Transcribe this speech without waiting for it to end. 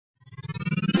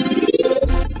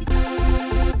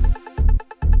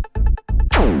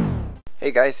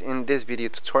Hey guys, in this video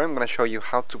tutorial I'm going to show you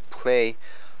how to play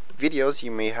videos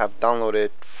you may have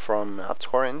downloaded from a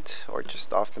torrent or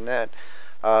just off the net,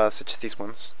 such as these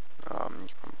ones. I'm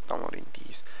downloading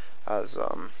these as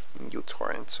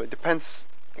uTorrent, so it depends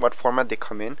what format they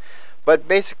come in, but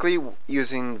basically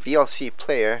using VLC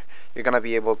player you're going to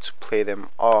be able to play them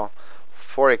all.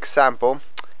 For example,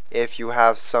 if you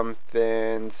have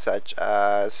something such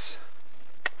as,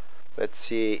 let's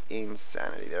see,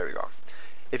 Insanity, there we go.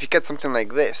 If you get something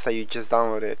like this that you just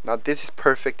downloaded, now this is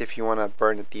perfect if you want to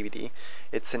burn a DVD.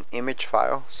 It's an image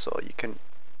file, so you can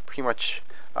pretty much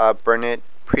burn it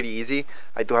pretty easy.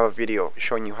 I do have a video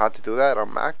showing you how to do that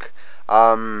on Mac.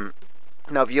 Now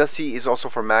VLC is also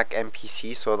for Mac and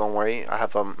PC, so don't worry, I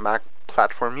have a Mac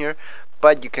platform here,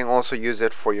 but you can also use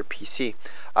it for your PC.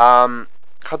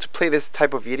 How to play this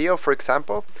type of video, for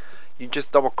example, you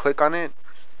just double click on it.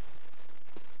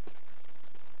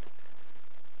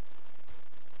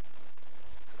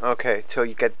 Okay, till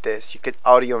you get this, you get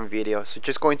audio and video. So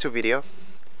just go into video,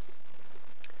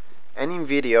 and in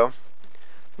video,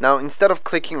 now instead of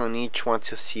clicking on each one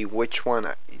to see which one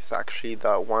is actually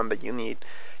the one that you need,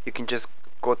 you can just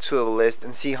go to the list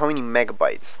and see how many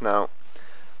megabytes. Now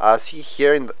see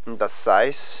here in the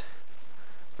size,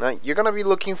 now you're gonna be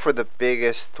looking for the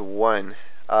biggest one.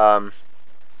 Right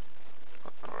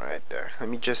there, let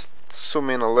me just zoom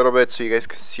in a little bit so you guys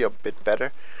can see a bit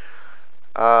better.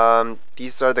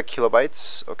 These are the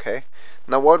kilobytes. Okay,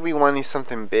 now what we want is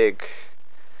something big.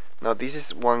 Now this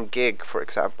is 1 gig, for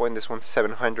example, and this one's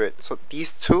 700, so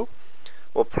these two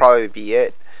will probably be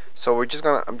it. So I'm just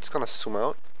gonna zoom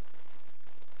out.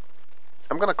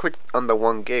 I'm gonna click on the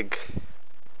 1 gig,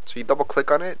 so you double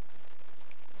click on it.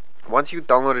 Once you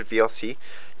downloaded VLC,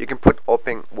 you can put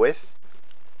open with,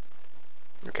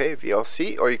 okay,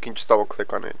 VLC, or you can just double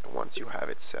click on it once you have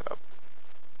it set up.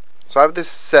 So I have this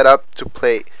set up to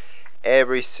play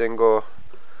every single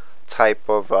type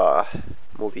of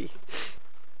movie.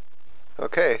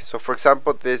 Okay, so for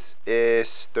example, this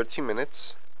is 13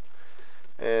 minutes,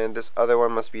 and this other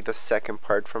one must be the second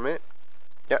part from it.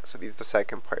 Yeah, so this is the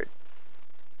second part.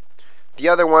 The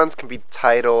other ones can be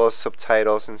titles,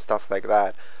 subtitles, and stuff like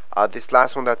that. This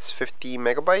last one, that's 50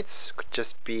 megabytes, could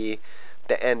just be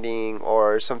the ending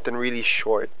or something really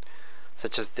short,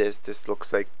 such as this. This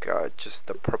looks like just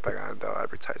the propaganda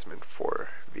advertisement for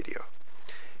video.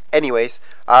 Anyways,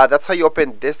 that's how you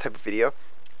open this type of video.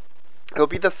 It'll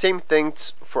be the same thing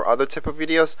for other type of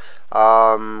videos.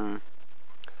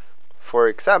 For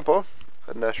example,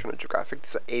 a National Geographic,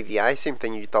 this is AVI, same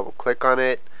thing, you double click on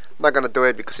it. I'm not gonna do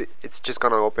it because it's just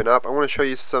gonna open up. I want to show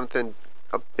you something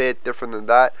a bit different than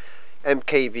that.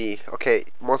 MKV. Okay,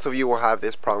 most of you will have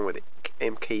this problem with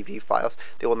MKV files.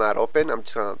 They will not open. I'm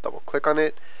just gonna double click on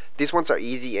it. These ones are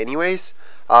easy anyways.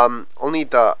 Only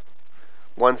the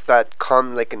ones that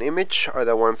come like an image are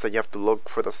the ones that you have to look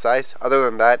for the size. Other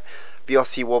than that,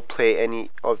 VLC will play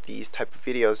any of these type of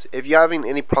videos. If you're having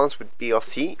any problems with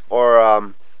VLC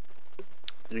or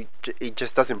it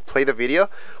just doesn't play the video,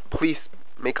 please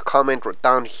make a comment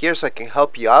down here so I can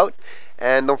help you out.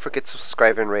 And don't forget to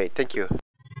subscribe and rate. Thank you.